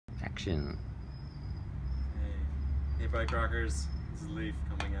action. Hey bike rockers, this is Leaf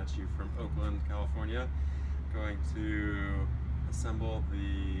coming at you from Oakland, California. Going to assemble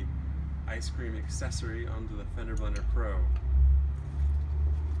the ice cream accessory onto the Fender Blender Pro.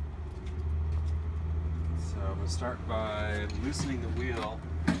 So I'm going to start by loosening the wheel.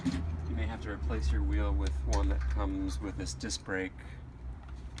 You may have to replace your wheel with one that comes with this disc brake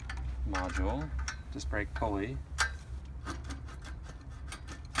module, disc brake pulley.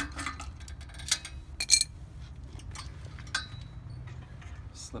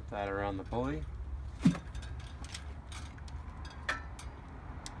 Slip that around the pulley.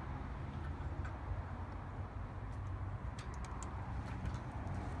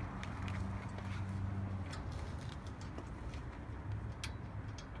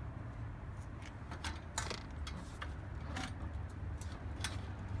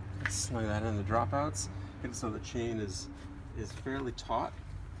 Snug that in the dropouts, get it so the chain is fairly taut,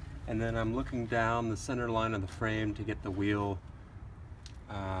 and then I'm looking down the center line of the frame to get the wheel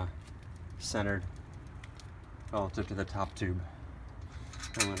centered relative to the top tube.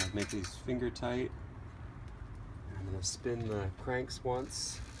 I'm going to make these finger tight. I'm going to spin the cranks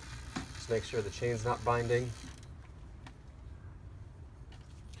once, just make sure the chain's not binding.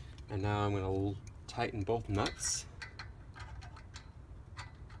 And now I'm going to tighten both nuts.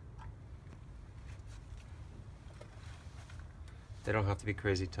 They don't have to be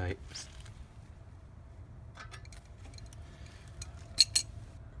crazy tight.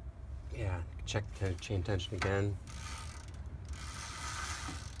 Yeah, check the chain tension again.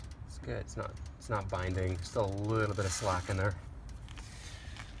 It's good. It's not binding. Still a little bit of slack in there.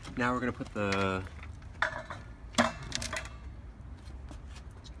 Now we're gonna put the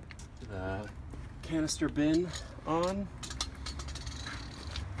canister bin on.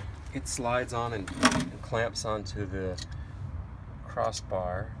 It slides on and clamps onto the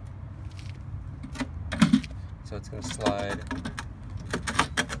crossbar. So it's going to slide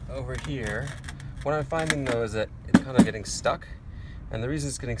over here. What I'm finding though is that it's kind of getting stuck, and the reason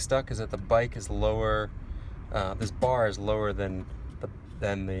it's getting stuck is that the bike is lower, this bar is lower than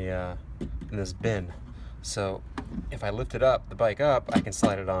this bin. So if I lift it up, the bike up, I can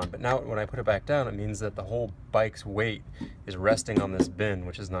slide it on. But now when I put it back down, it means that the whole bike's weight is resting on this bin,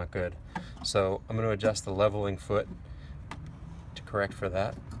 which is not good. So I'm going to adjust the leveling foot to correct for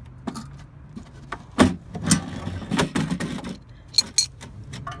that.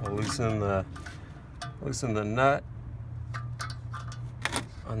 I'll loosen the nut,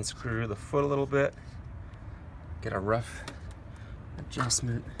 unscrew the foot a little bit, get a rough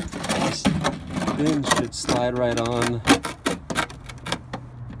adjustment. This bin should slide right on.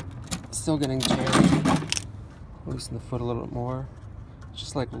 Still getting jammed. Loosen the foot a little bit more. It's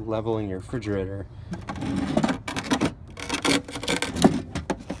just like leveling your refrigerator.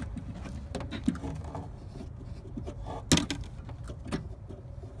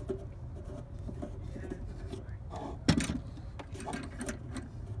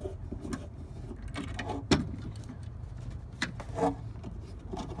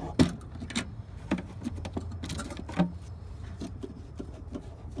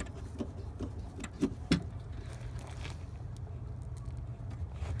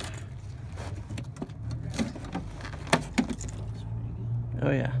 Oh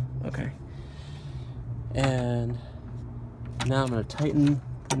yeah, okay. And now I'm going to tighten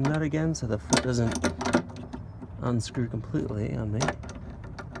the nut again so the foot doesn't unscrew completely on me.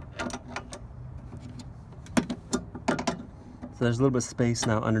 So there's a little bit of space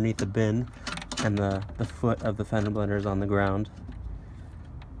now underneath the bin, and the foot of the Fender Blender is on the ground.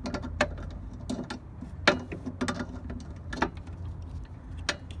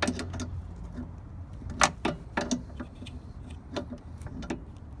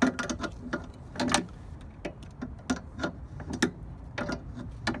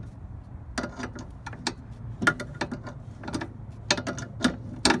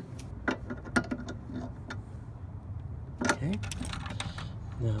 Okay.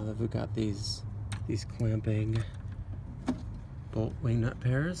 Now that we've got these clamping bolt wing nut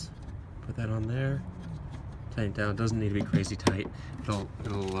pairs, put that on there, tighten it down. It doesn't need to be crazy tight. It'll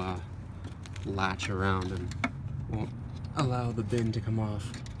latch around and won't allow the bin to come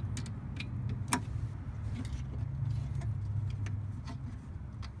off.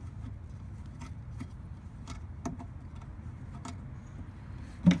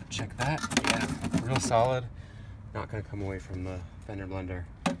 Check that. Yeah, real solid. Not going to come away from the Fender Blender.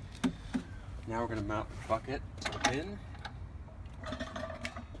 Now we're going to mount the bucket to the bin.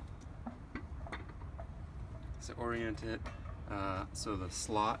 So orient it so the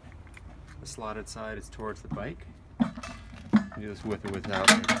slotted side is towards the bike. do this with or without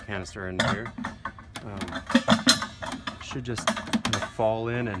the canister in here. Should just kind of fall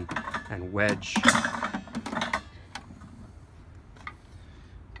in and wedge.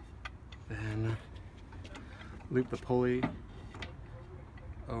 Then loop the pulley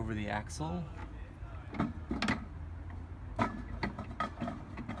over the axle.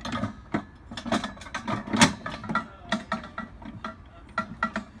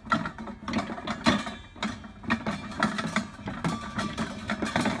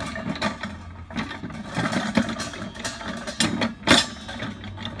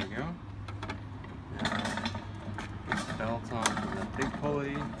 Belt onto the big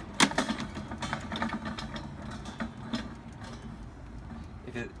pulley.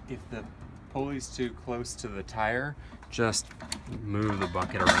 If the pulley's too close to the tire, just move the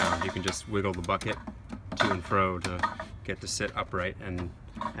bucket around. You can just wiggle the bucket to and fro to get to sit upright and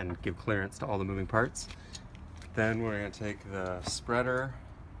give clearance to all the moving parts. Then we're going to take the spreader.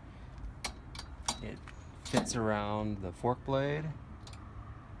 It fits around the fork blade.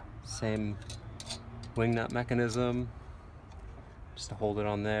 Same wing nut mechanism. Just to hold it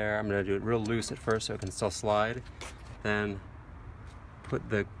on there. I'm going to do it real loose at first so it can still slide. Then put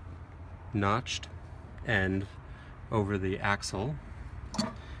the notched end over the axle,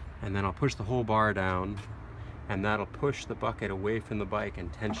 and then I'll push the whole bar down, and that'll push the bucket away from the bike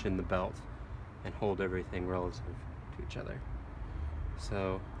and tension the belt and hold everything relative to each other.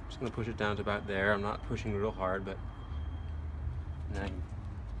 So I'm just going to push it down to about there. I'm not pushing real hard, but then I can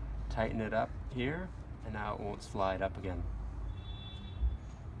tighten it up here, and now it won't slide up again.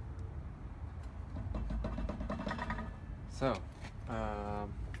 So,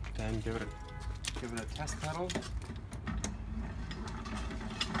 then give it a test pedal.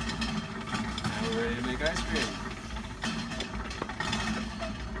 Now we're ready to make ice cream.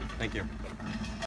 Thank you.